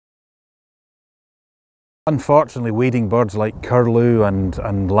Unfortunately, wading birds like curlew and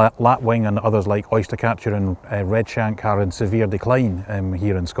lapwing and others like oystercatcher and redshank are in severe decline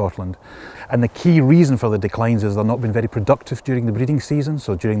here in Scotland. And the key reason for the declines is they're not been very productive during the breeding season.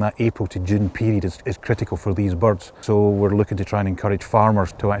 So during that April to June period is critical for these birds. So we're looking to try and encourage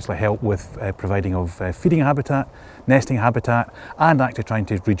farmers to actually help with providing of feeding habitat, nesting habitat, and actually trying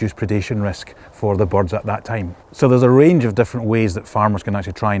to reduce predation risk for the birds at that time. So there's a range of different ways that farmers can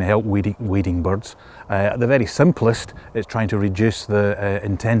actually try and help wading birds. At the very simplest, it's trying to reduce the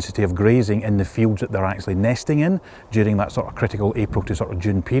intensity of grazing in the fields that they're actually nesting in during that sort of critical April to sort of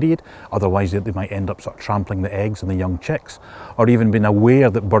June period. Otherwise, they might end up sort of trampling the eggs and the young chicks, or even being aware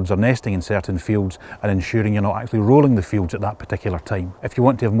that birds are nesting in certain fields and ensuring you're not actually rolling the fields at that particular time. If you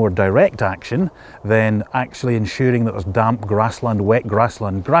want to have more direct action, then actually ensuring that there's damp grassland, wet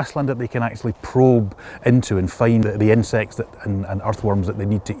grassland that they can actually probe into and find the insects and earthworms that they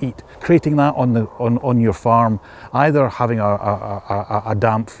need to eat. Creating that on your farm, either having a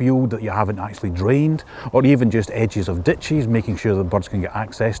damp field that you haven't actually drained, or even just edges of ditches, making sure the birds can get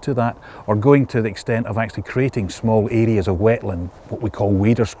access to that, or going to the extent of actually creating small areas of wetland, what we call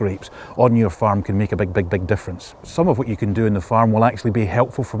wader scrapes, on your farm can make a big difference. Some of what you can do in the farm will actually be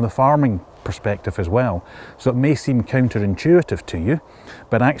helpful from the farming perspective as well. So it may seem counterintuitive to you,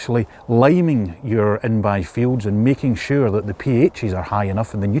 but actually liming your in-by fields and making sure that the pHs are high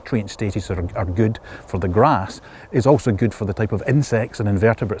enough and the nutrient status are good for the grass is also good for the type of insects and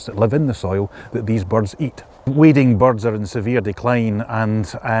invertebrates that live in the soil that these birds eat. Wading birds are in severe decline,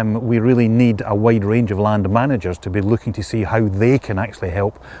 and we really need a wide range of land managers to be looking to see how they can actually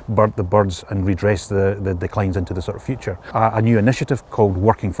help the birds and redress the declines into the sort of future. A new initiative called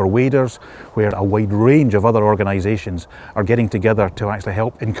Working for Waders, where a wide range of other organisations are getting together to actually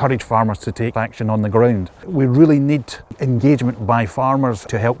help encourage farmers to take action on the ground. We really need engagement by farmers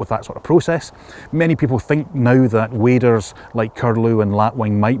to help with that sort of process. Many people think now that waders like curlew and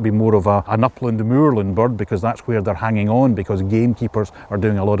lapwing might be more of an upland moorland bird because that's where they're hanging on, because gamekeepers are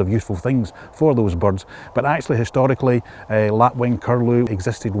doing a lot of useful things for those birds. But actually historically, lapwing, curlew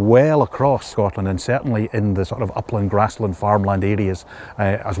existed well across Scotland, and certainly in the sort of upland, grassland, farmland areas,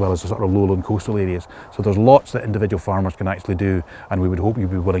 as well as the sort of lowland coastal areas. So there's lots that individual farmers can actually do, and we would hope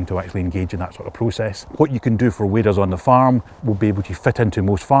you'd be willing to actually engage in that sort of process. What you can do for waders on the farm will be able to fit into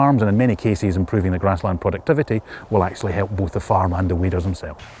most farms, and in many cases improving the grassland productivity will actually help both the farm and the waders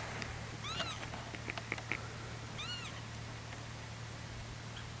themselves.